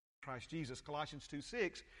Christ Jesus. Colossians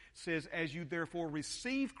 2:6 says, "As you therefore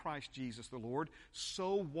receive Christ Jesus the Lord,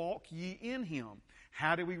 so walk ye in Him."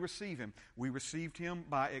 How do we receive Him? We received Him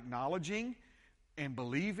by acknowledging and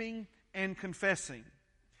believing and confessing.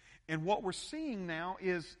 And what we're seeing now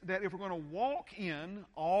is that if we're going to walk in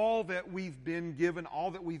all that we've been given,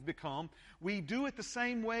 all that we've become, we do it the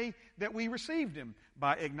same way that we received Him,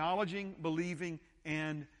 by acknowledging, believing,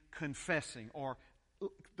 and confessing. Or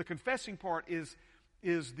the confessing part is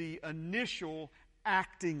the initial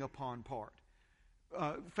acting upon part.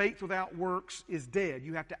 Faith without works is dead.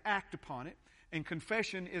 You have to act upon it. And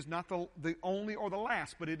confession is not the only or the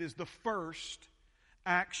last, but it is the first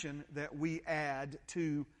action that we add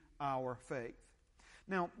to our faith.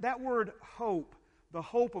 Now, that word hope, the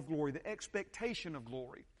hope of glory, the expectation of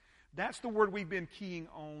glory, that's the word we've been keying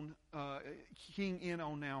in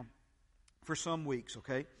on now for some weeks,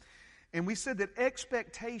 okay? And we said that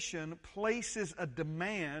expectation places a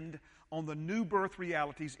demand on the new birth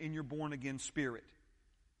realities in your born-again spirit.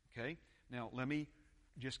 Okay? Now, let me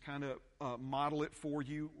just kind of model it for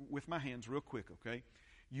you with my hands real quick, okay?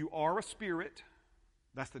 You are a spirit.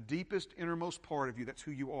 That's the deepest, innermost part of you. That's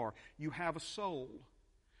who you are. You have a soul.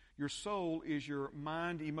 Your soul is your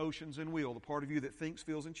mind, emotions, and will, the part of you that thinks,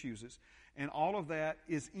 feels, and chooses. And all of that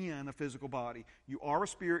is in a physical body. You are a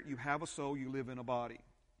spirit. You have a soul. You live in a body.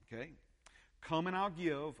 Okay? Come and I'll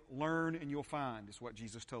give, learn and you'll find, is what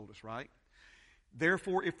Jesus told us, right?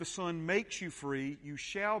 Therefore, if the Son makes you free, you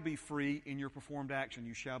shall be free in your performed action.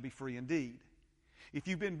 You shall be free indeed. If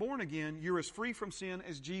you've been born again, you're as free from sin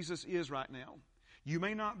as Jesus is right now. You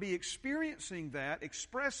may not be experiencing that,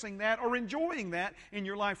 expressing that, or enjoying that in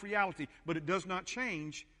your life reality, but it does not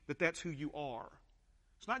change that that's who you are.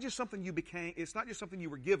 It's not just something you became, it's not just something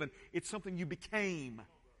you were given, it's something you became.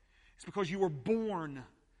 It's because you were born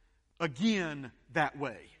again that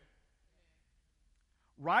way.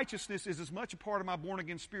 Righteousness is as much a part of my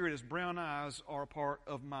born-again spirit as brown eyes are a part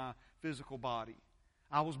of my physical body.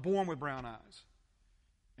 I was born with brown eyes,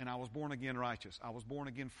 and I was born again righteous. I was born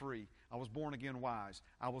again free. I was born again wise.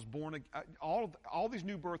 I was born all these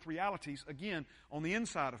new birth realities again on the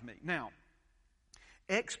inside of me. Now,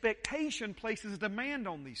 expectation places a demand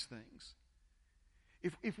on these things.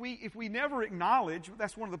 If we never acknowledge,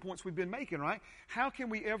 that's one of the points we've been making, right? How can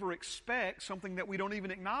we ever expect something that we don't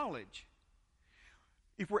even acknowledge?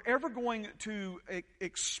 If we're ever going to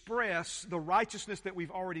express the righteousness that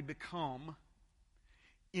we've already become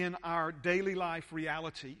in our daily life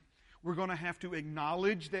reality, we're going to have to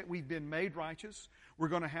acknowledge that we've been made righteous. We're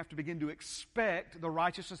going to have to begin to expect the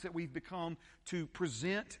righteousness that we've become to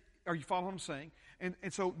present. Are you following what I'm saying?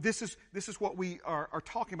 And so this is what we are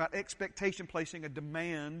talking about, expectation, placing a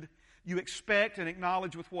demand. You expect and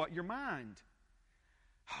acknowledge with what? Your mind.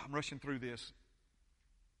 I'm rushing through this.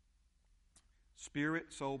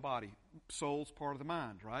 Spirit, soul, body. Soul's part of the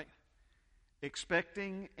mind, right?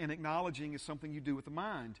 Expecting and acknowledging is something you do with the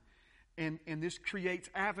mind. And this creates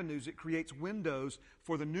avenues, it creates windows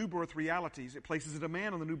for the new birth realities. It places a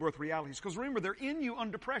demand on the new birth realities. Because remember, they're in you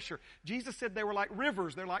under pressure. Jesus said they were like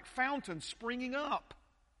rivers, they're like fountains springing up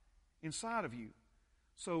inside of you.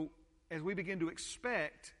 So as we begin to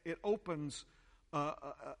expect, it opens a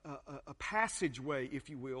passageway, if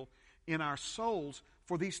you will, in our souls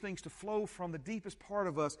for these things to flow from the deepest part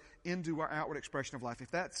of us into our outward expression of life.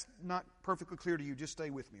 If that's not perfectly clear to you, just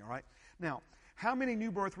stay with me, all right? Now, how many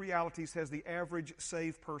new birth realities has the average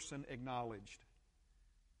saved person acknowledged?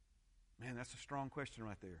 Man, that's a strong question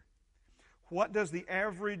right there. What does the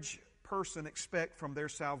average person expect from their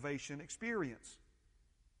salvation experience?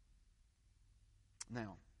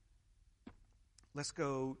 Now, let's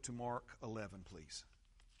go to Mark 11, please.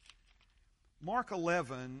 Mark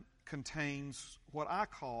 11 contains what I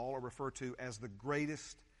call or refer to as the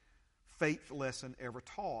greatest faith lesson ever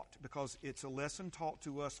taught, because it's a lesson taught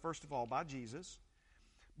to us, first of all, by Jesus,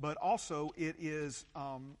 but also it is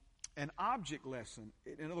an object lesson.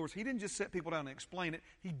 In other words, He didn't just set people down and explain it,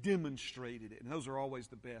 He demonstrated it. And those are always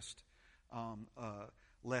the best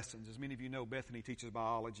lessons. As many of you know, Bethany teaches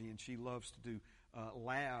biology, and she loves to do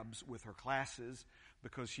labs with her classes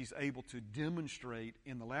because she's able to demonstrate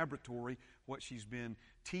in the laboratory what she's been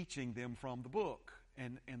teaching them from the book.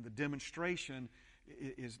 And the demonstration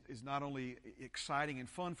is not only exciting and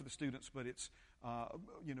fun for the students, but it's a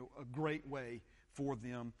great way for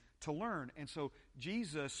them to learn. And so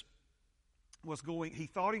Jesus was going. He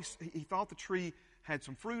thought the tree had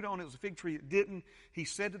some fruit on it. It was a fig tree. It didn't. He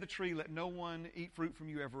said to the tree, "Let no one eat fruit from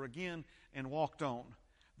you ever again," and walked on.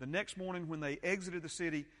 The next morning, when they exited the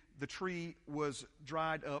city, the tree was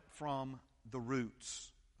dried up from the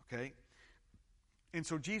roots. Okay, and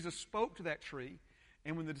so Jesus spoke to that tree.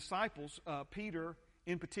 And when the disciples, Peter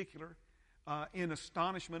in particular, in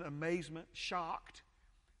astonishment, amazement, shocked.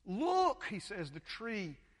 Look, he says, the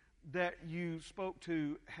tree that you spoke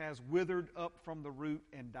to has withered up from the root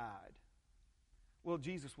and died. Well,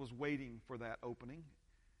 Jesus was waiting for that opening.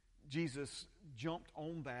 Jesus jumped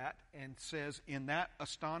on that and says, in that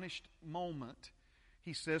astonished moment,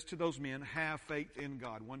 he says to those men, have faith in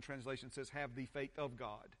God. One translation says, have the faith of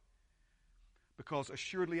God. Because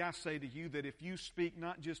assuredly I say to you that if you speak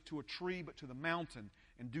not just to a tree but to the mountain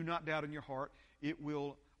and do not doubt in your heart, it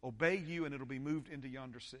will obey you and it will be moved into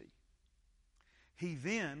yonder sea. He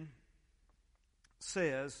then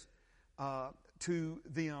says to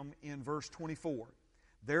them in verse 24,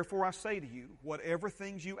 therefore I say to you, whatever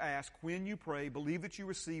things you ask when you pray, believe that you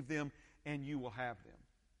receive them and you will have them.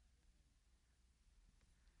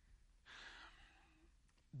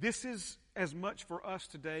 This is as much for us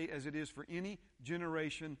today as it is for any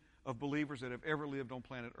generation of believers that have ever lived on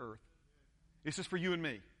planet Earth. This is for you and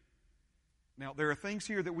me. Now, there are things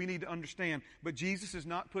here that we need to understand, but Jesus is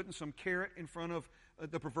not putting some carrot in front of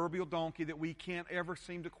the proverbial donkey that we can't ever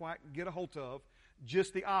seem to quite get a hold of.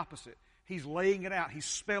 Just the opposite. He's laying it out. He's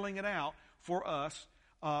spelling it out for us,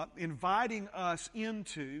 inviting us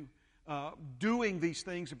into doing these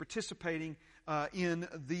things and participating in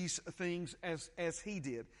these things as he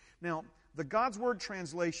did. Now, the God's Word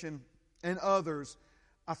translation and others,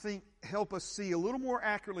 I think, help us see a little more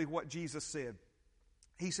accurately what Jesus said.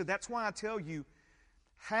 He said, that's why I tell you,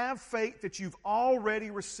 have faith that you've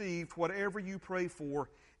already received whatever you pray for,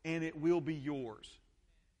 and it will be yours.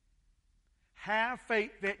 Have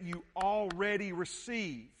faith that you already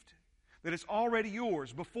received, that it's already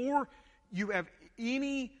yours. Before you have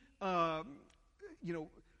any,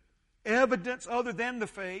 evidence other than the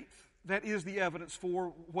faith, that is the evidence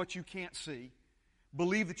for what you can't see.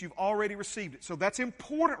 Believe that you've already received it. So that's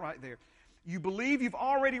important right there. You believe you've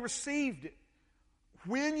already received it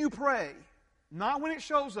when you pray, not when it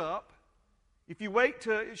shows up. If you wait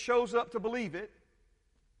till it shows up to believe it.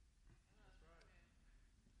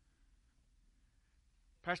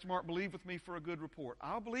 Pastor Mark, believe with me for a good report.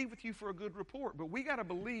 I'll believe with you for a good report, but we got to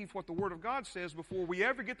believe what the Word of God says before we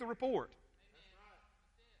ever get the report.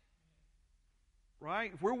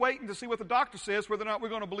 Right? If we're waiting to see what the doctor says, whether or not we're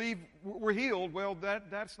going to believe we're healed, well,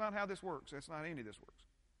 that's not how this works. That's not any of this works.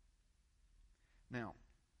 Now,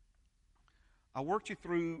 I worked you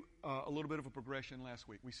through a little bit of a progression last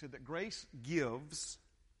week. We said that grace gives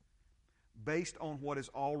based on what is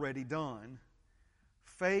already done.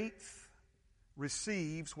 Faith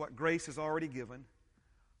receives what grace has already given.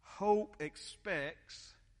 Hope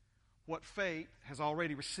expects what faith has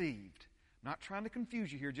already received. Not trying to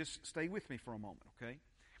confuse you here, just stay with me for a moment, okay?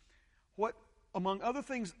 What, among other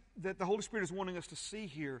things that the Holy Spirit is wanting us to see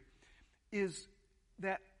here is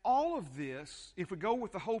that all of this, if we go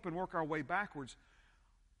with the hope and work our way backwards,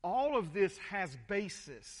 all of this has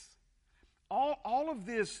basis. All of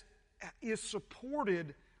this is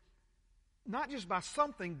supported not just by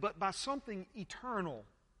something, but by something eternal,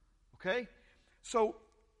 okay? So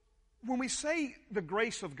when we say the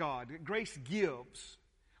grace of God, grace gives,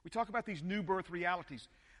 we talk about these new birth realities.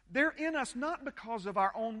 They're in us not because of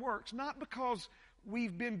our own works, not because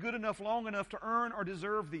we've been good enough long enough to earn or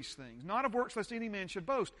deserve these things. Not of works lest any man should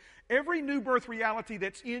boast. Every new birth reality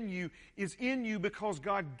that's in you is in you because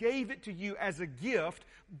God gave it to you as a gift,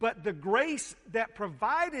 but the grace that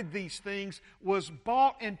provided these things was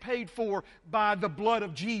bought and paid for by the blood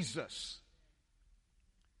of Jesus.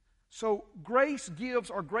 So grace gives,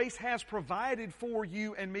 or grace has provided for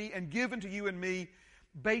you and me and given to you and me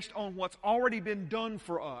based on what's already been done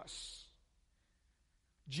for us.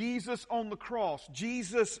 Jesus on the cross.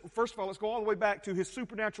 Jesus, first of all, let's go all the way back to His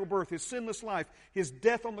supernatural birth, His sinless life, His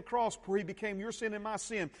death on the cross where He became your sin and my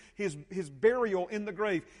sin, His burial in the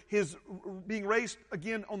grave, His being raised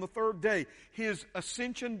again on the third day, His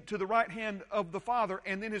ascension to the right hand of the Father,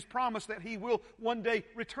 and then His promise that He will one day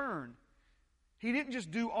return. He didn't just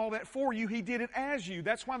do all that for you, He did it as you.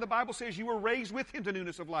 That's why the Bible says you were raised with Him to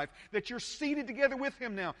newness of life, that you're seated together with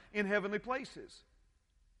Him now in heavenly places.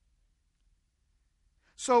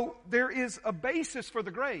 So there is a basis for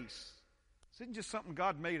the grace. This isn't just something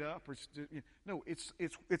God made up. No, it's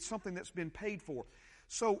something that's been paid for.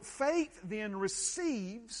 So faith then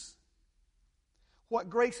receives what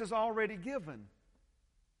grace has already given.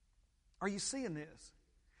 Are you seeing this?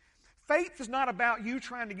 Faith is not about you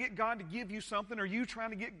trying to get God to give you something or you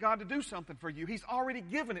trying to get God to do something for you. He's already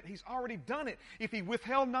given it. He's already done it. If He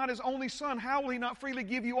withheld not His only Son, how will He not freely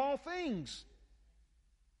give you all things?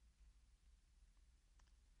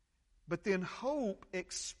 But then hope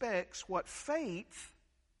expects what faith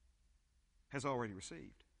has already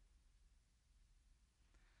received.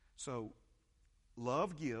 So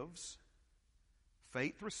Love gives,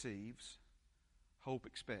 faith receives, hope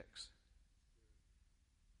expects.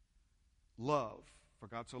 Love, for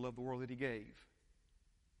God so loved the world that He gave.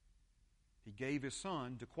 He gave His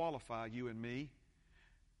Son to qualify you and me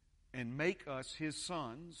and make us His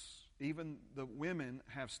sons. Even the women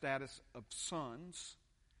have status of sons,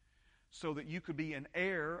 so that you could be an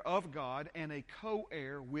heir of God and a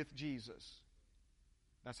co-heir with Jesus.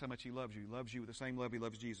 That's how much He loves you. He loves you with the same love He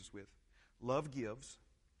loves Jesus with. Love gives.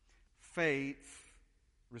 Faith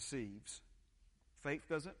receives. Faith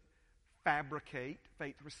doesn't fabricate.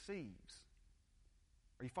 Faith receives.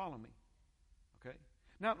 Are you following me? Okay.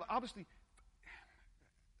 Now, obviously,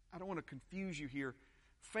 I don't want to confuse you here.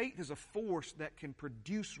 Faith is a force that can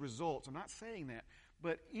produce results. I'm not saying that.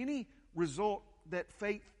 But any result that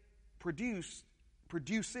faith produces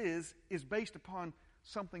is based upon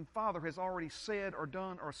something Father has already said or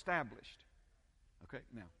done or established. Okay,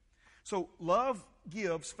 now. So love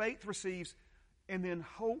gives, faith receives, and then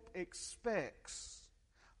hope expects.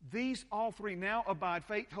 These all three now abide,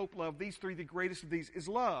 faith, hope, love. These three, the greatest of these is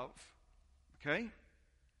love. Okay?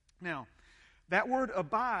 Now, that word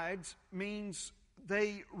abides means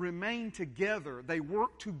they remain together. They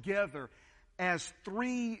work together as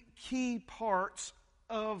three key parts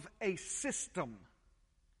of a system.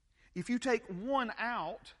 If you take one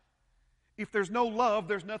out, if there's no love,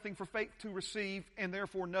 there's nothing for faith to receive, and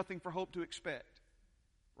therefore nothing for hope to expect.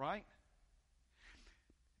 Right?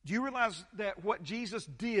 Do you realize that what Jesus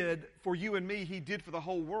did for you and me, He did for the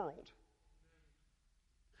whole world?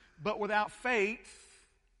 But without faith,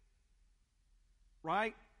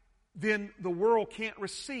 right, then the world can't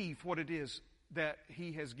receive what it is that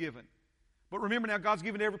He has given. But remember now, God's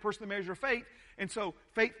given to every person the measure of faith. And so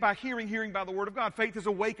faith by hearing, hearing by the Word of God. Faith is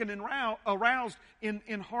awakened and aroused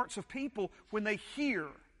in hearts of people when they hear.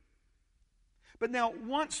 But now,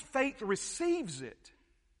 once faith receives it,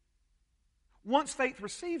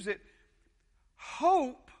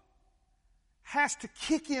 hope has to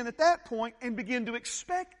kick in at that point and begin to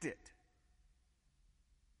expect it.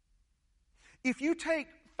 If you take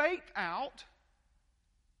faith out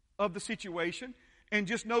of the situation and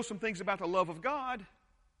just know some things about the love of God,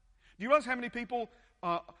 do you realize how many people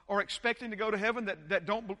are expecting to go to heaven that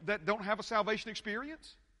don't have a salvation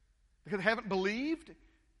experience? Because they haven't believed?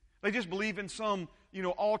 They just believe in some,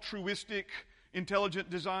 altruistic, intelligent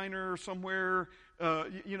designer somewhere,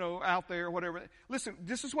 out there, whatever. Listen,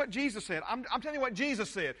 this is what Jesus said. I'm telling you what Jesus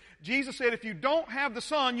said. Jesus said, if you don't have the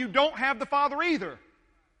Son, you don't have the Father either.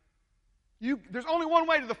 There's only one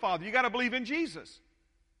way to the Father. You got to believe in Jesus.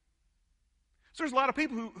 So there's a lot of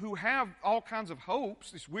people who have all kinds of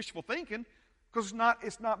hopes, this wishful thinking, because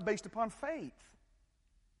it's not based upon faith.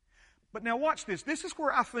 But now watch this. This is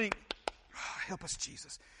where I think, help us,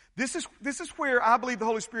 Jesus. This is where I believe the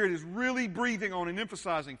Holy Spirit is really breathing on and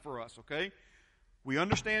emphasizing for us, okay? We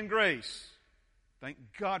understand grace. Thank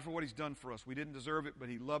God for what He's done for us. We didn't deserve it, but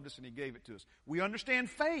He loved us and He gave it to us. We understand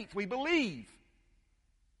faith. We believe.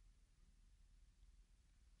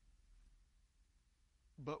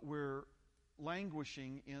 But we're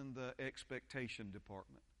languishing in the expectation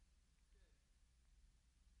department.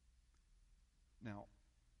 Now,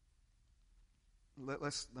 let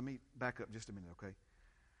me back up just a minute, okay?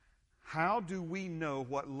 How do we know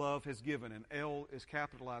what love has given? And L is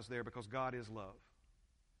capitalized there because God is love.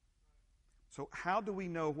 So how do we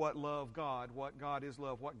know what God is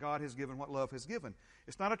love, what God has given, what love has given?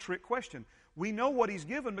 It's not a trick question. We know what He's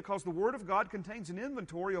given because the Word of God contains an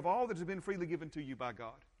inventory of all that has been freely given to you by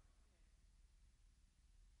God.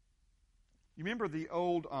 You remember the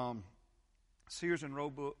old Sears and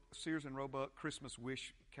Roebuck Christmas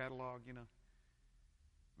wish catalog,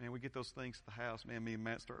 Man, we get those things at the house. Man, me and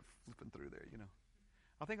Matt start flipping through there,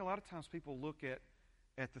 I think a lot of times people look at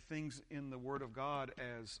the things in the Word of God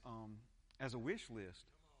as a wish list.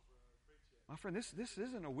 My friend, this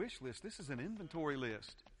isn't a wish list. This is an inventory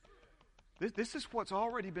list. This is what's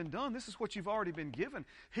already been done. This is what you've already been given.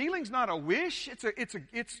 Healing's not a wish.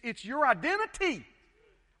 It's your identity.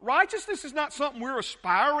 Righteousness is not something we're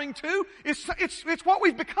aspiring to. It's what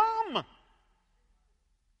we've become.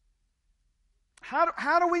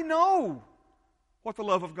 How do we know what the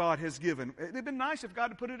love of God has given? It'd have been nice if God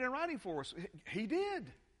had put it in writing for us. He did.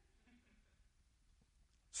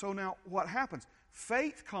 So now what happens?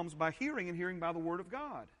 Faith comes by hearing, and hearing by the Word of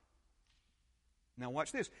God. Now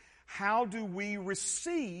watch this. How do we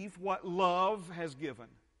receive what love has given?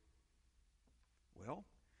 Well,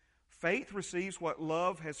 faith receives what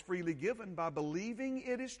love has freely given by believing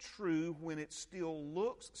it is true when it still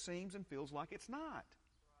looks, seems, and feels like it's not.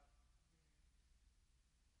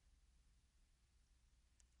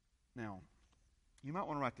 Now, you might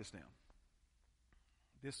want to write this down.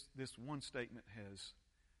 This one statement has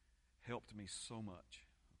helped me so much,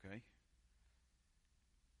 okay?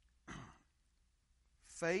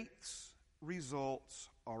 Faith's results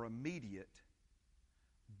are immediate,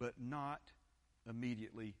 but not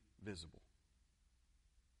immediately visible.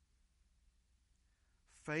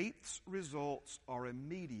 Faith's results are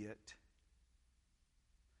immediate,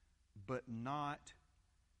 but not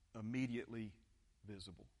immediately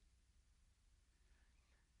visible.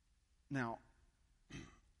 Now,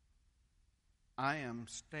 I am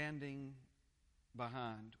standing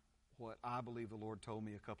behind what I believe the Lord told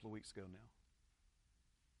me a couple of weeks ago now.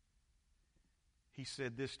 He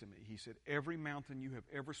said this to me. He said, every mountain you have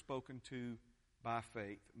ever spoken to by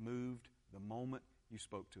faith moved the moment you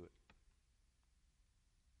spoke to it.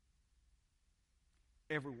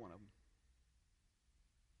 Every one of them.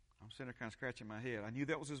 I'm sitting there kind of scratching my head. I knew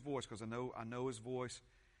that was His voice because I know His voice.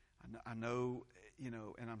 I know,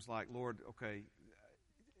 and I was like, Lord, okay,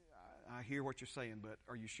 I hear what you're saying, but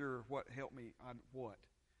are you sure? What? Help me. What?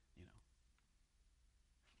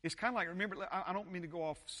 It's kind of like, remember, I don't mean to go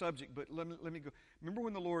off subject, but let me go. Remember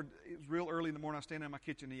when the Lord, it was real early in the morning, I was standing in my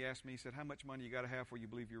kitchen, and He asked me, He said, how much money you got to have before you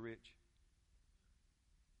believe you're rich?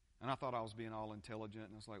 And I thought I was being all intelligent,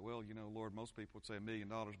 and I was like, well, Lord, most people would say $1 million,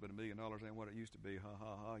 but $1 million ain't what it used to be. Ha, ha,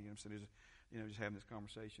 ha. You know what I'm saying? Just having this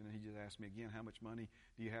conversation, and He just asked me again, how much money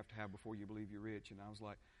do you have to have before you believe you're rich? And I was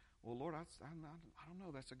like, well, Lord, I don't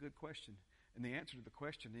know. That's a good question. And the answer to the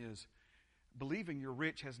question is, believing you're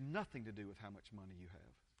rich has nothing to do with how much money you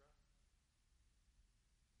have.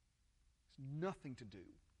 It's nothing to do.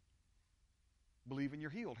 Believing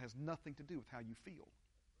you're healed has nothing to do with how you feel.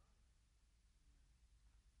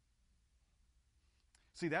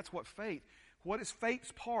 See, that's what is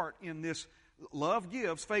faith's part in this? Love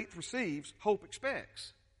gives, faith receives, hope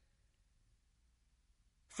expects.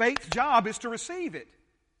 Faith's job is to receive it.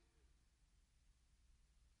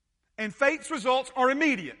 And faith's results are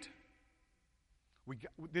immediate.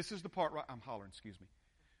 This is the part, right? I'm hollering, excuse me.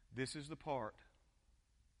 This is the part.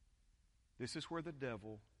 This is where the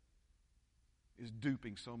devil is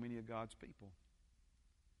duping so many of God's people.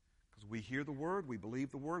 Because we hear the Word, we believe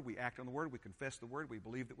the Word, we act on the Word, we confess the Word, we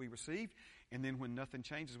believe that we received, and then when nothing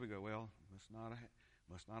changes, we go, well, must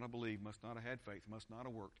not have believed, must not have had faith, must not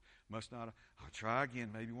have worked, must not have, I'll try again.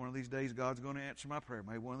 Maybe one of these days God's going to answer my prayer.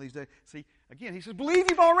 Maybe one of these days. See, again, He says, believe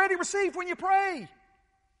you've already received when you pray.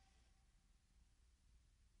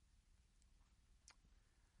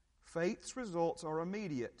 Faith's results are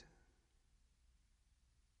immediate,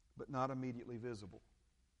 but not immediately visible.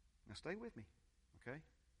 Now stay with me, okay?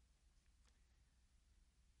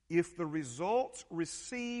 If the results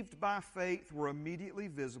received by faith were immediately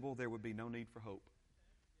visible, there would be no need for hope.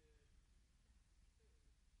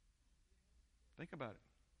 Think about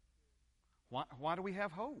it. Why do we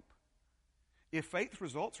have hope? If faith's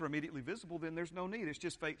results are immediately visible, then there's no need. It's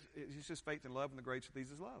just faith and love, and the greatest of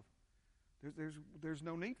these is love. There's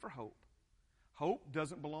no need for hope. Hope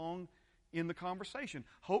doesn't belong in the conversation.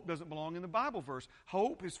 Hope doesn't belong in the Bible verse.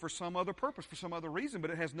 Hope is for some other purpose, for some other reason, but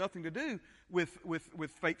it has nothing to do with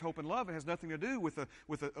faith, hope, and love. It has nothing to do with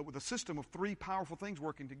a system of three powerful things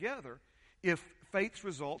working together if faith's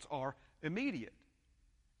results are immediate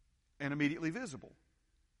and immediately visible.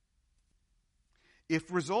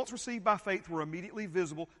 If results received by faith were immediately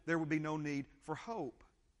visible, there would be no need for hope.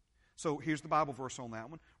 So here's the Bible verse on that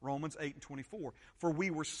one, Romans 8:24. For we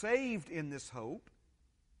were saved in this hope,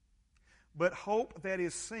 but hope that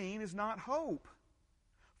is seen is not hope.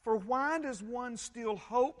 For why does one still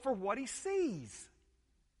hope for what he sees?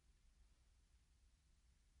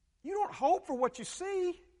 You don't hope for what you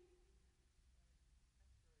see.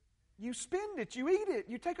 You spend it, you eat it,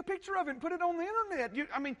 you take a picture of it and put it on the internet.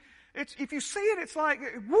 If you see it, it's like,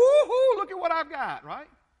 woo-hoo, look at what I've got, right?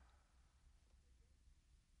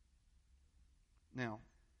 Now,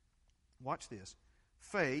 watch this.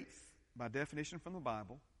 Faith, by definition from the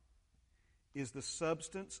Bible, is the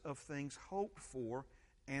substance of things hoped for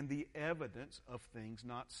and the evidence of things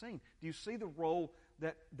not seen. Do you see the role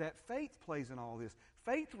that faith plays in all this?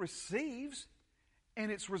 Faith receives,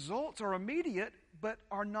 and its results are immediate, but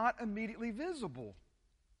are not immediately visible.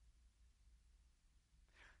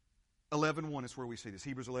 11:1 is where we see this.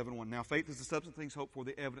 Hebrews 11:1. Now faith is the substance of things hoped for,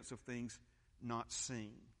 the evidence of things not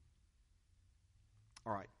seen.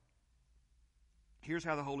 All right. Here's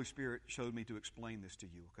how the Holy Spirit showed me to explain this to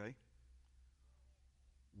you, okay?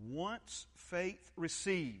 Once faith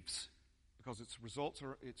receives, because its results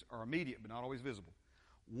are immediate but not always visible.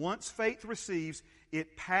 Once faith receives,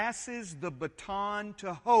 it passes the baton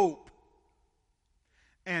to hope.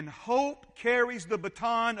 And hope carries the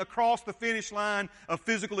baton across the finish line of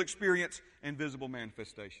physical experience and visible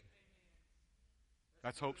manifestation.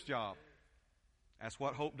 That's hope's job. That's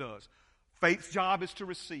what hope does. Faith's job is to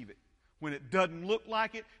receive it. When it doesn't look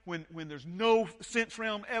like it, when there's no sense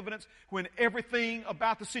realm evidence, when everything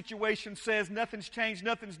about the situation says nothing's changed,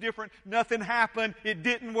 nothing's different, nothing happened, it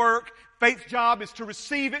didn't work, faith's job is to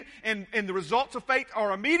receive it, and the results of faith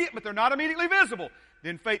are immediate, but they're not immediately visible.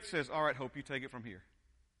 Then faith says, all right, hope, you take it from here.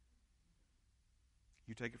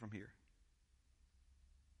 You take it from here.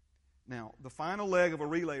 Now, the final leg of a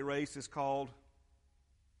relay race is called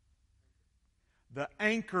the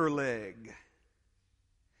anchor leg.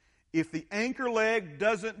 If the anchor leg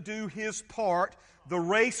doesn't do his part, the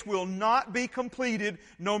race will not be completed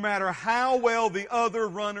no matter how well the other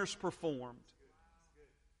runners performed.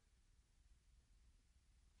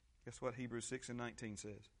 Guess what Hebrews 6:19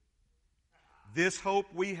 says? This hope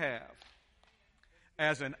we have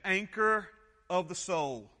as an anchor of the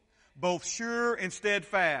soul, both sure and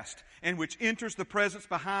steadfast, and which enters the presence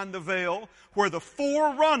behind the veil, where the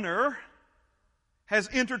forerunner has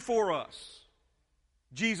entered for us.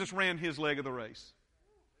 Jesus ran his leg of the race.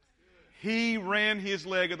 He ran his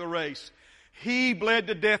leg of the race. He bled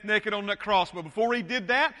to death naked on that cross. But before he did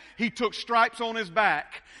that, he took stripes on his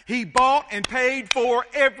back. He bought and paid for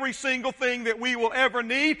every single thing that we will ever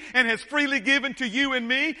need and has freely given to you and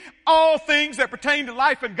me all things that pertain to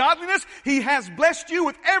life and godliness. He has blessed you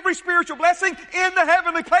with every spiritual blessing in the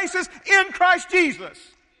heavenly places in Christ Jesus.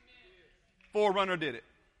 Forerunner did it.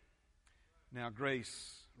 Now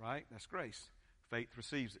grace, right? That's grace. Faith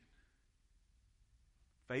receives it.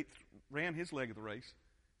 Faith ran his leg of the race.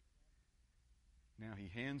 Now he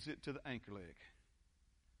hands it to the anchor leg.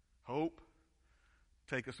 Hope,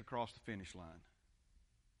 take us across the finish line.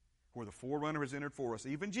 Where the forerunner has entered for us.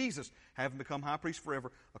 Even Jesus, having become high priest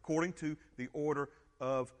forever, according to the order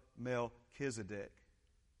of Melchizedek.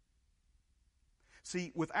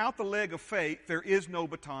 See, without the leg of faith, there is no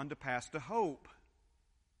baton to pass to hope.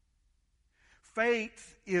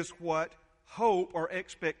 Faith is what hope or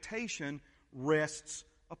expectation rests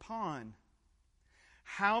upon.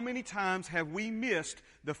 How many times have we missed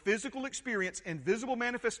the physical experience and visible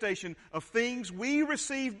manifestation of things we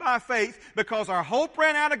received by faith because our hope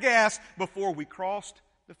ran out of gas before we crossed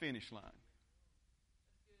the finish line?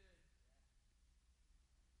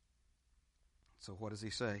 So what does he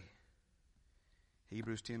say?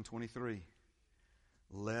 Hebrews 10:23.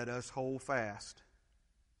 Let us hold fast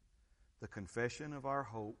the confession of our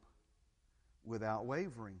hope without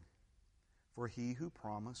wavering, for he who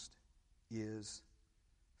promised is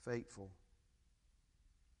faithful.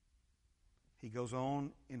 He goes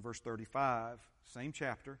on in verse 35, same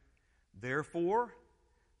chapter. Therefore,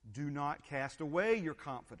 do not cast away your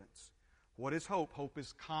confidence. What is hope? Hope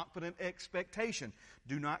is confident expectation.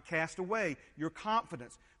 Do not cast away your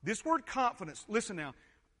confidence. This word confidence, listen now,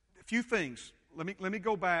 a few things. Let me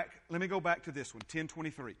go back to this one,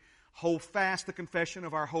 10:23. Hold fast the confession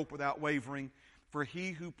of our hope without wavering, for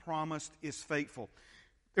he who promised is faithful.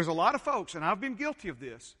 There's a lot of folks, and I've been guilty of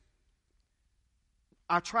this.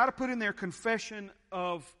 I try to put in there confession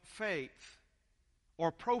of faith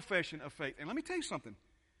or profession of faith. And let me tell you something.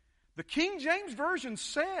 The King James Version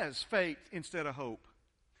says faith instead of hope.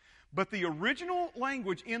 But the original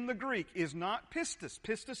language in the Greek is not pistis.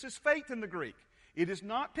 Pistis is faith in the Greek. It is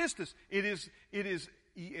not pistis. It is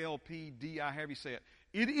E-L-P-D-I, however you say it.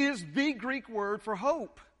 It is the Greek word for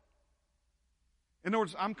hope. In other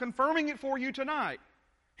words, I'm confirming it for you tonight.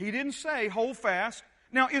 He didn't say hold fast.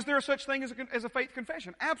 Now, is there such thing as a faith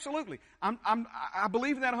confession? Absolutely. I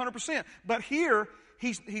believe in that 100%. But here,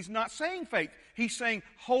 he's not saying faith. He's saying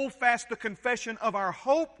hold fast the confession of our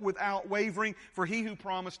hope without wavering, for he who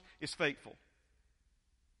promised is faithful.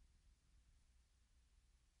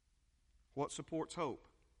 What supports hope?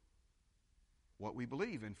 What we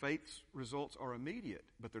believe. And faith's results are immediate,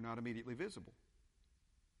 but they're not immediately visible.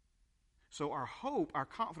 So our hope, our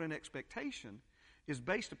confident expectation, is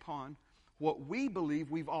based upon what we believe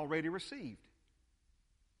we've already received.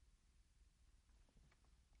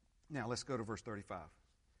 Now let's go to verse 35.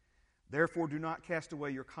 Therefore do not cast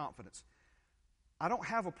away your confidence. I don't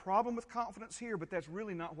have a problem with confidence here, but that's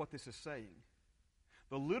really not what this is saying.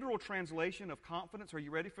 The literal translation of confidence, are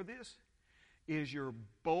you ready for this? Is your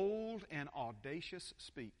bold and audacious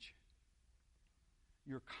speech.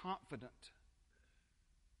 You're confident,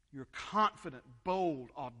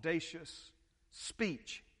 bold, audacious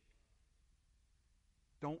speech.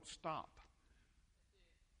 Don't stop.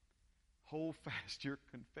 Hold fast your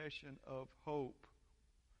confession of hope.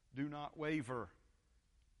 Do not waver.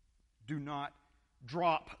 Do not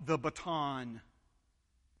drop the baton,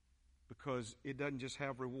 because it doesn't just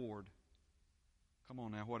have reward. Come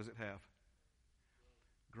on now, what does it have?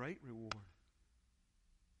 Great reward.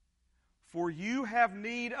 For you have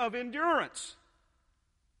need of endurance.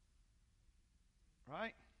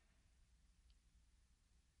 Right?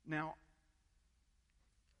 Now,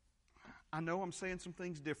 I know I'm saying some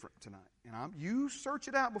things different tonight. And you search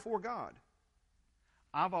it out before God.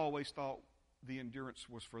 I've always thought the endurance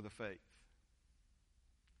was for the faith.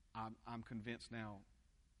 I'm convinced now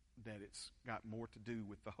that it's got more to do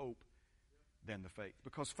with the hope than the faith.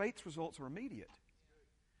 Because faith's results are immediate.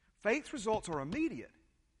 Faith's results are immediate.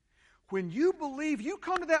 When you believe, you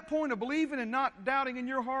come to that point of believing and not doubting in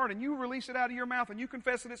your heart, and you release it out of your mouth and you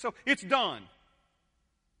confess it, so it's done.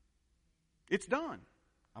 It's done.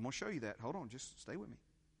 I'm going to show you that. Hold on, just stay with me.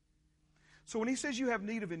 So when he says you have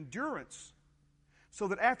need of endurance, so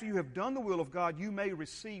that after you have done the will of God, you may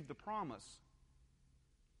receive the promise.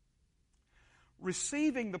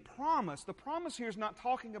 Receiving the promise here is not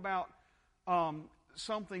talking about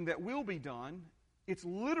something that will be done. It's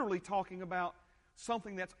literally talking about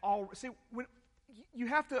something that's already. See, you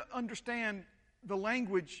have to understand the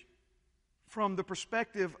language from the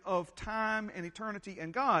perspective of time and eternity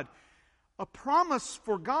and God. A promise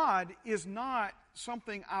for God is not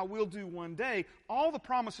something I will do one day. All the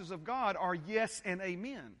promises of God are yes and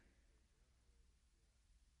amen.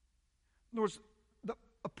 In other words,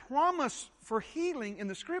 a promise for healing in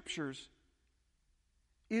the Scriptures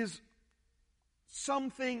is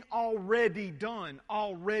something already done,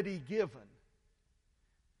 already given.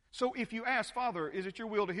 So if you ask, Father, is it your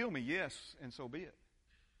will to heal me? Yes, and so be it.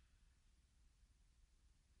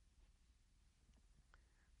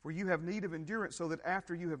 For you have need of endurance so that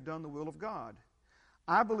after you have done the will of God.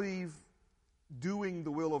 I believe doing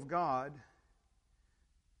the will of God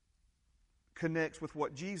connects with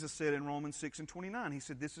what Jesus said in Romans 6:29. He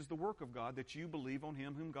said, this is the work of God, that you believe on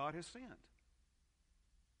Him whom God has sent.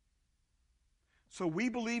 So we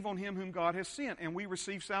believe on Him whom God has sent, and we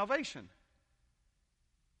receive salvation.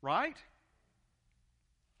 Right?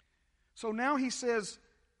 So now he says,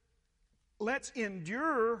 let's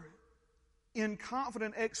endure in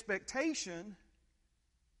confident expectation,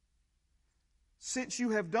 since you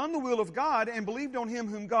have done the will of God and believed on Him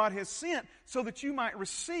whom God has sent, so that you might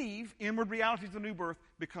receive inward realities of the new birth,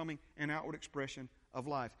 becoming an outward expression of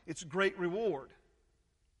life. It's great reward.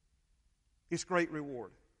 It's great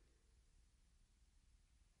reward.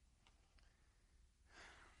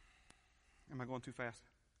 Am I going too fast?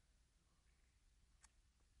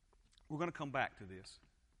 We're going to come back to this,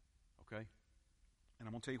 okay? And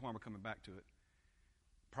I'm going to tell you why we're coming back to it.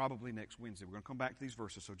 Probably next Wednesday. We're going to come back to these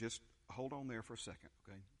verses, so just hold on there for a second,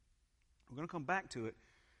 okay? We're going to come back to it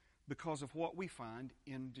because of what we find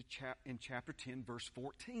in chapter 10, verse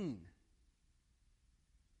 14.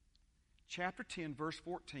 Chapter 10, verse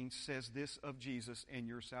 14 says this of Jesus and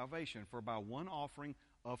your salvation. For by one offering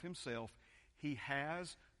of Himself, He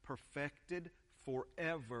has perfected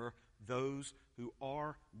forever those who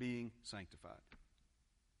are being sanctified.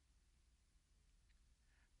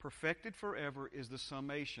 Perfected forever is the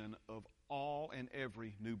summation of all and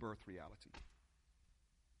every new birth reality.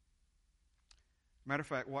 Matter of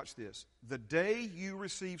fact, watch this. The day you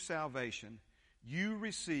receive salvation, you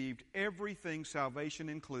received everything salvation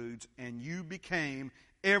includes, and you became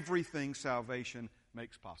everything salvation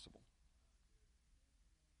makes possible.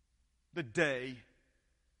 The day.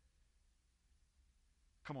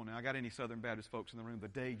 Come on now, I got any Southern Baptist folks in the room? The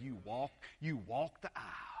day you walk the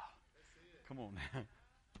aisle. Come on now.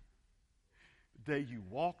 The day you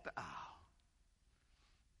walk the aisle.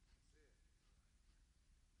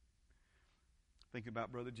 Think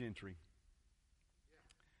about Brother Gentry.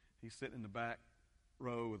 He's sitting in the back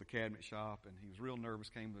row of the cabinet shop, and he was real nervous,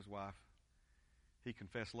 came with his wife. He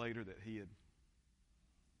confessed later that he had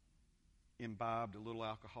imbibed a little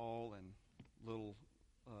alcohol and little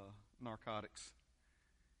narcotics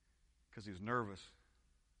because he was nervous.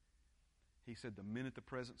 He said the minute the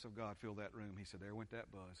presence of God filled that room, he said, there went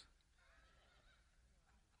that buzz.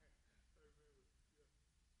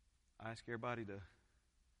 I asked everybody to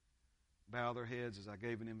bow their heads as I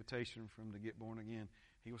gave an invitation for them to get born again.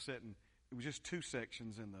 He was sitting, it was just two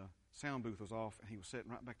sections, and the sound booth was off, and he was sitting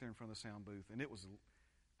right back there in front of the sound booth. And it was,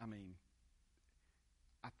 I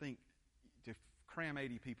think to cram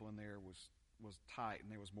 80 people in there was tight,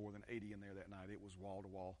 and there was more than 80 in there that night. It was wall to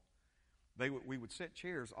wall. We would set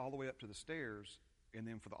chairs all the way up to the stairs, and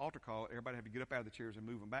then for the altar call, everybody had to get up out of the chairs and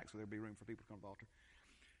move them back so there'd be room for people to come to the altar.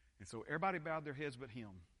 And so everybody bowed their heads but him.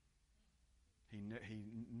 He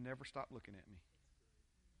never stopped looking at me.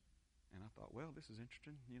 And I thought, well, this is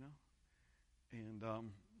interesting, you know. And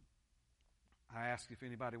I asked if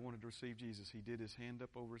anybody wanted to receive Jesus. He did his hand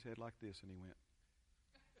up over his head like this, and he went.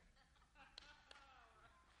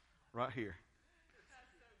 Right here.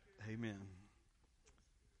 Amen.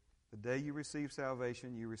 The day you received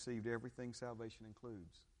salvation, you received everything salvation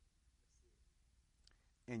includes.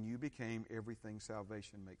 And you became everything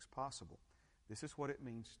salvation makes possible. This is what it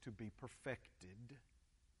means to be perfected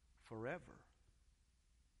forever.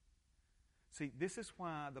 See, this is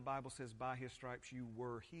why the Bible says, by His stripes you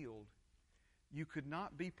were healed. You could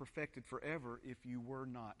not be perfected forever if you were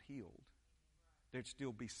not healed. There'd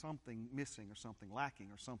still be something missing or something lacking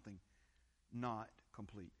or something not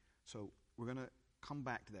complete. So we're going to come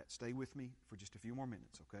back to that. Stay with me for just a few more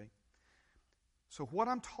minutes, okay? So what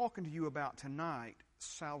I'm talking to you about tonight,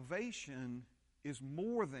 salvation is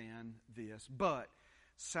more than this, but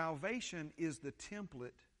salvation is the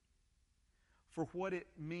template for what it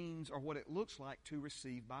means or what it looks like to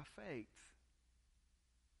receive by faith.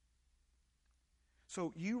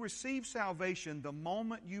 So you receive salvation the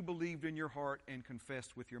moment you believed in your heart and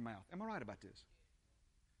confessed with your mouth. Am I right about this?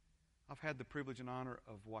 I've had the privilege and honor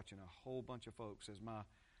of watching a whole bunch of folks, as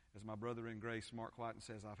my brother in grace, Mark Whiten,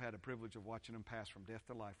 says, I've had the privilege of watching them pass from death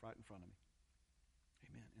to life right in front of me.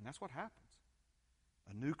 Amen. And that's what happens.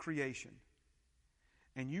 A new creation.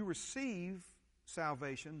 And you receive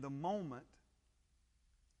salvation the moment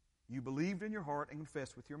you believed in your heart and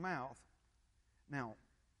confessed with your mouth. Now,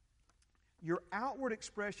 your outward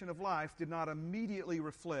expression of life did not immediately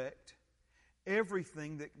reflect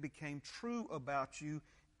everything that became true about you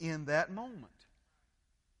in that moment.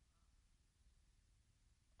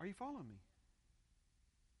 Are you following me?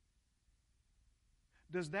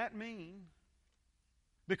 Does that mean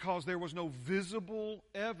because there was no visible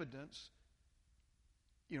evidence,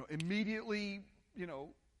 immediately,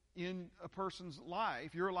 in a person's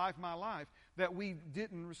life, your life, my life, that we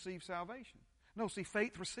didn't receive salvation? No, see,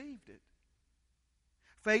 faith received it.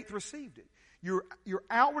 Faith received it. Your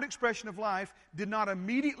outward expression of life did not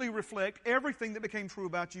immediately reflect everything that became true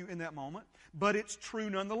about you in that moment, but it's true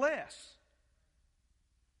nonetheless.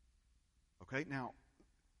 Okay, now,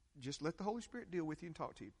 just let the Holy Spirit deal with you and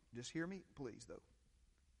talk to you. Just hear me, please, though.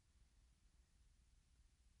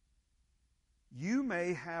 You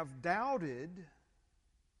may have doubted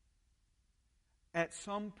at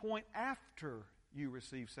some point after you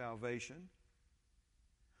received salvation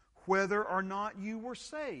whether or not you were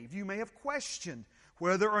saved. You may have questioned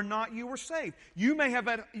whether or not you were saved. You may have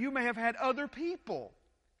had other people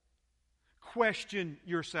question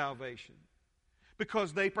your salvation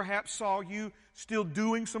because they perhaps saw you still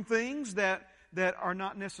doing some things that are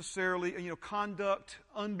not necessarily, conduct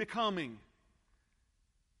unbecoming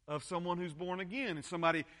of someone who's born again. And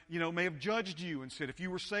somebody, may have judged you and said, if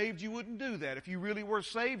you were saved, you wouldn't do that. If you really were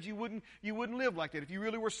saved, you wouldn't live like that. If you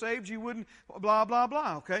really were saved, you wouldn't blah, blah,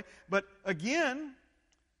 blah, okay? But again,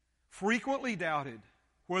 frequently doubted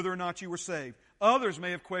whether or not you were saved. Others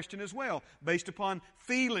may have questioned as well, based upon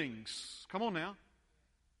feelings. Come on now.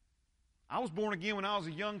 I was born again when I was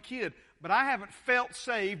a young kid, but I haven't felt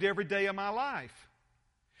saved every day of my life.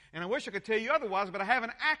 And I wish I could tell you otherwise, but I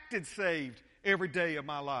haven't acted saved every day of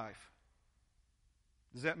my life.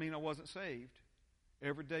 Does that mean I wasn't saved?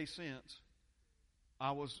 Every day since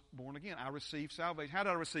I was born again, I received salvation. How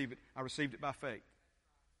did I receive it? I received it by faith.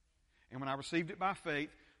 And when I received it by faith,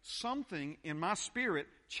 something in my spirit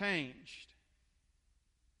changed.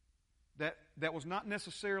 That was not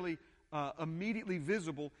necessarily immediately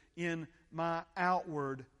visible in my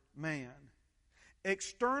outward man.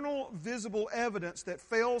 External visible evidence that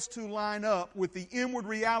fails to line up with the inward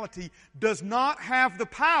reality does not have the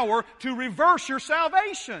power to reverse your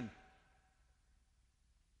salvation.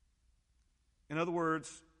 In other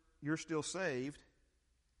words, you're still saved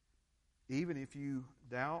even if you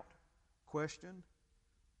doubt, question,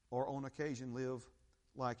 or on occasion live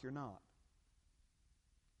like you're not.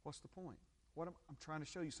 What's the point? I'm trying to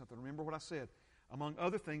show you something. Remember what I said. Among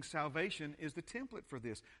other things, salvation is the template for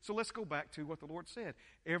this. So let's go back to what the Lord said.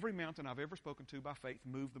 Every mountain I've ever spoken to by faith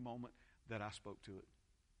moved the moment that I spoke to it.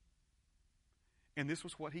 And this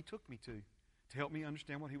was what He took me to help me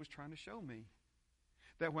understand what He was trying to show me.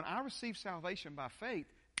 That when I received salvation by faith,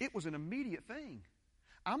 it was an immediate thing.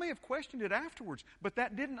 I may have questioned it afterwards, but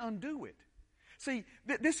that didn't undo it. See,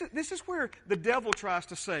 this is where the devil tries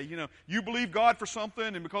to say, you believe God for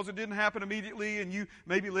something, and because it didn't happen immediately, and you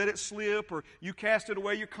maybe let it slip, or you casted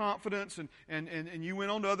away your confidence, and you went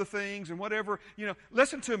on to other things, and whatever.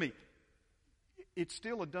 Listen to me. It's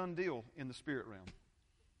still a done deal in the spirit realm.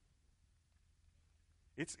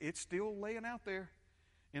 It's still laying out there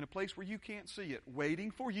in a place where you can't see it, waiting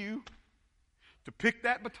for you to pick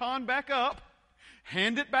that baton back up,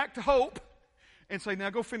 hand it back to hope, and say, now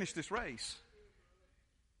go finish this race.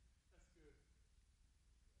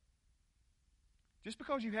 Just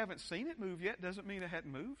because you haven't seen it move yet doesn't mean it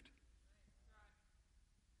hadn't moved.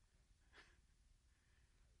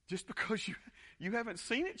 Just because you haven't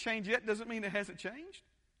seen it change yet doesn't mean it hasn't changed.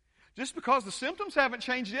 Just because the symptoms haven't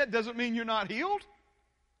changed yet doesn't mean you're not healed.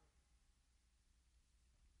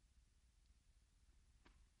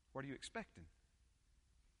 What are you expecting?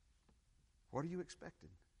 What are you expecting?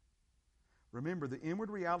 Remember, the inward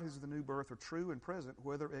realities of the new birth are true and present,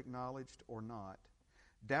 whether acknowledged or not.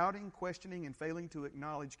 Doubting, questioning, and failing to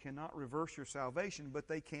acknowledge cannot reverse your salvation, but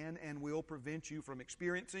they can and will prevent you from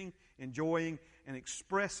experiencing, enjoying, and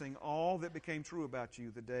expressing all that became true about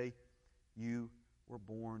you the day you were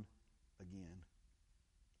born again.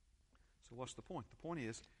 So what's the point? The point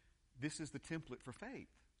is, this is the template for faith.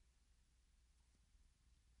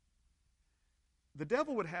 The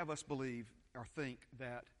devil would have us believe or think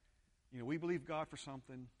that, we believe God for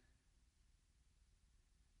something,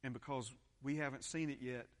 and because we haven't seen it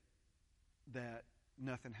yet, that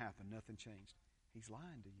nothing happened, nothing changed. He's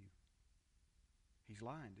lying to you. He's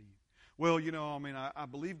lying to you. Well, I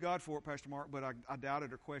believe God for it, Pastor Mark, but I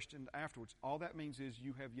doubted or questioned afterwards. All that means is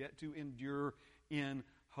you have yet to endure in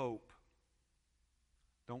hope.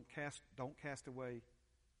 Don't cast away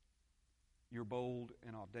your bold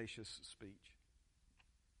and audacious speech.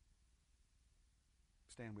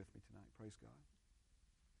 Stand with me tonight. Praise God.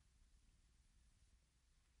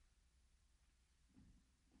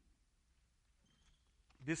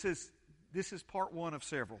 This is part one of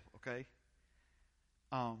several, okay?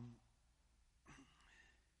 Let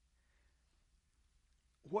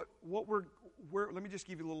me just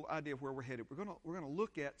give you a little idea of where we're headed. We're gonna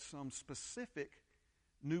look at some specific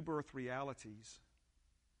new birth realities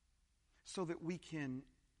so that we can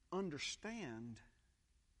understand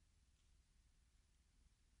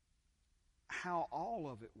how all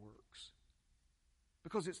of it works,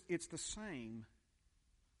 because it's the same.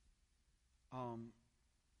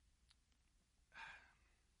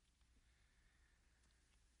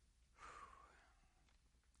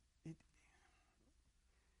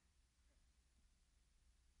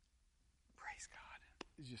 Praise God!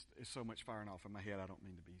 It's so much firing off in my head. I don't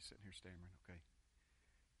mean to be sitting here stammering. Okay.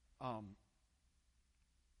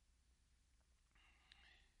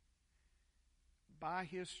 By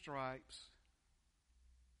His stripes.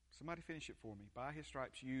 Somebody finish it for me. By His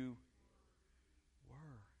stripes you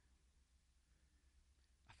were.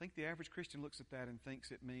 I think the average Christian looks at that and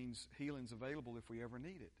thinks it means healing's available if we ever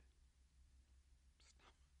need it.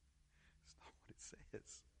 It's not what it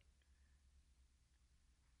says.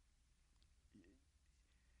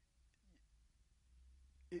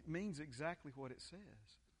 It means exactly what it says.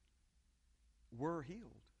 We're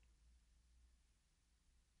healed.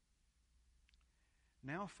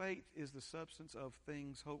 Now faith is the substance of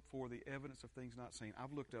things hoped for, the evidence of things not seen.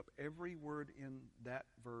 I've looked up every word in that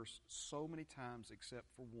verse so many times except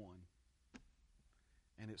for one.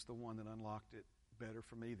 And it's the one that unlocked it better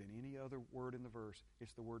for me than any other word in the verse.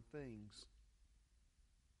 It's the word things.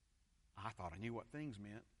 I thought I knew what things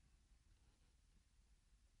meant.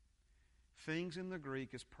 Things in the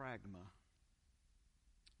Greek is pragma.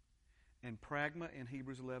 And pragma in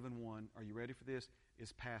Hebrews 11:1, are you ready for this?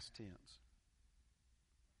 Is past tense.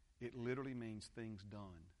 It literally means things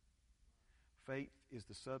done. Faith is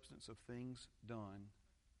the substance of things done,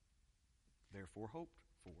 therefore hoped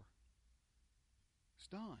for. It's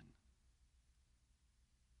done.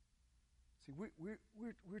 See,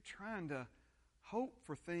 we're trying to hope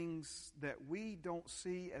for things that we don't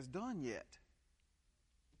see as done yet.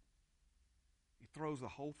 It throws the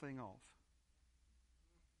whole thing off.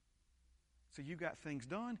 So you got things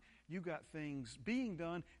done, you got things being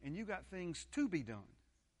done, and you got things to be done.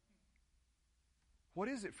 What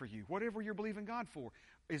is it for you? Whatever you're believing God for.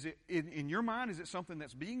 Is it in your mind, is it something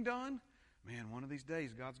that's being done? Man, one of these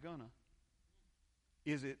days God's gonna.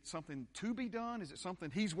 Is it something to be done? Is it something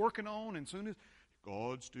He's working on, and soon as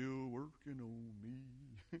God's still working on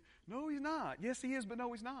me? No, He's not. Yes, He is, but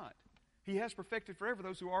no, He's not. He has perfected forever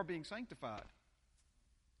those who are being sanctified.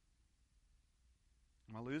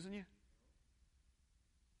 Am I losing you?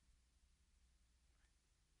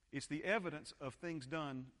 It's the evidence of things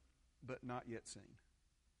done but not yet seen.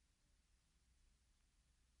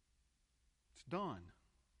 It's done.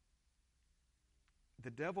 The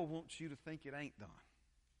devil wants you to think it ain't done.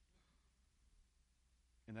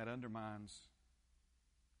 And that undermines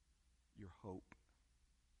your hope.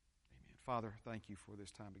 Amen. Father, thank you for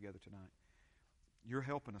this time together tonight. You're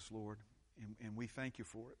helping us, Lord, and we thank you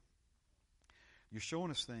for it. You're showing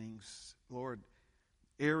us things, Lord,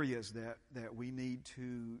 areas that we need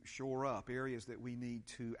to shore up, areas that we need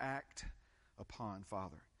to act upon,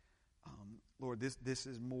 Father. Lord, this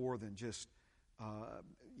is more than just,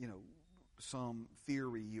 some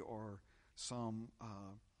theory or some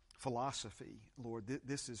philosophy. Lord,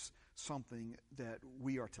 this is something that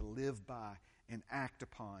we are to live by and act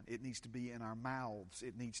upon. It needs to be in our mouths.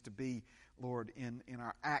 It needs to be, Lord, in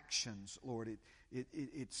our actions, Lord.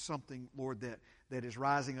 It's something, Lord, that is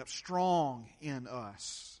rising up strong in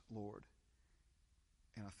us, Lord.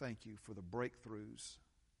 And I thank you for the breakthroughs,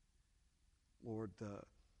 Lord,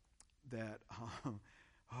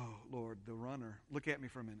 Lord, the runner. Look at me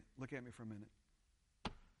for a minute. Look at me for a minute.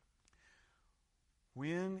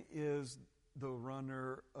 When is the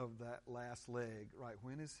runner of that last leg, right?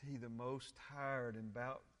 When is he the most tired and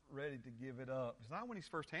about ready to give it up? It's not when he's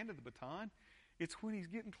first handed the baton. It's when he's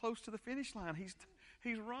getting close to the finish line. He's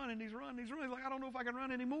running. He's like, I don't know if I can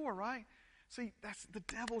run anymore, right? See, that's the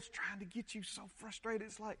devil's trying to get you so frustrated.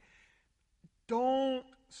 It's like, don't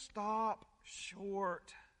stop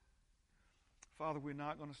short. Father, we're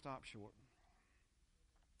not going to stop short.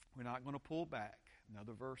 We're not going to pull back.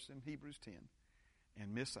 Another verse in Hebrews 10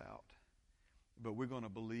 and miss out. But we're going to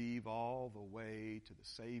believe all the way to the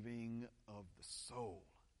saving of the soul.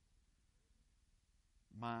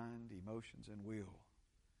 Mind, emotions, and will.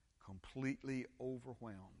 Completely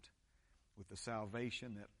overwhelmed with the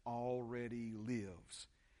salvation that already lives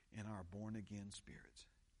in our born-again spirits.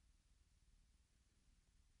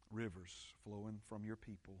 Rivers flowing from your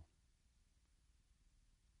people,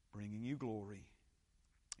 bringing you glory.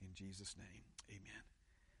 In Jesus' name, amen.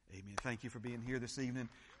 Amen. Thank you for being here this evening.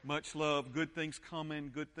 Much love. Good things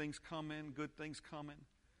coming, good things coming, good things coming.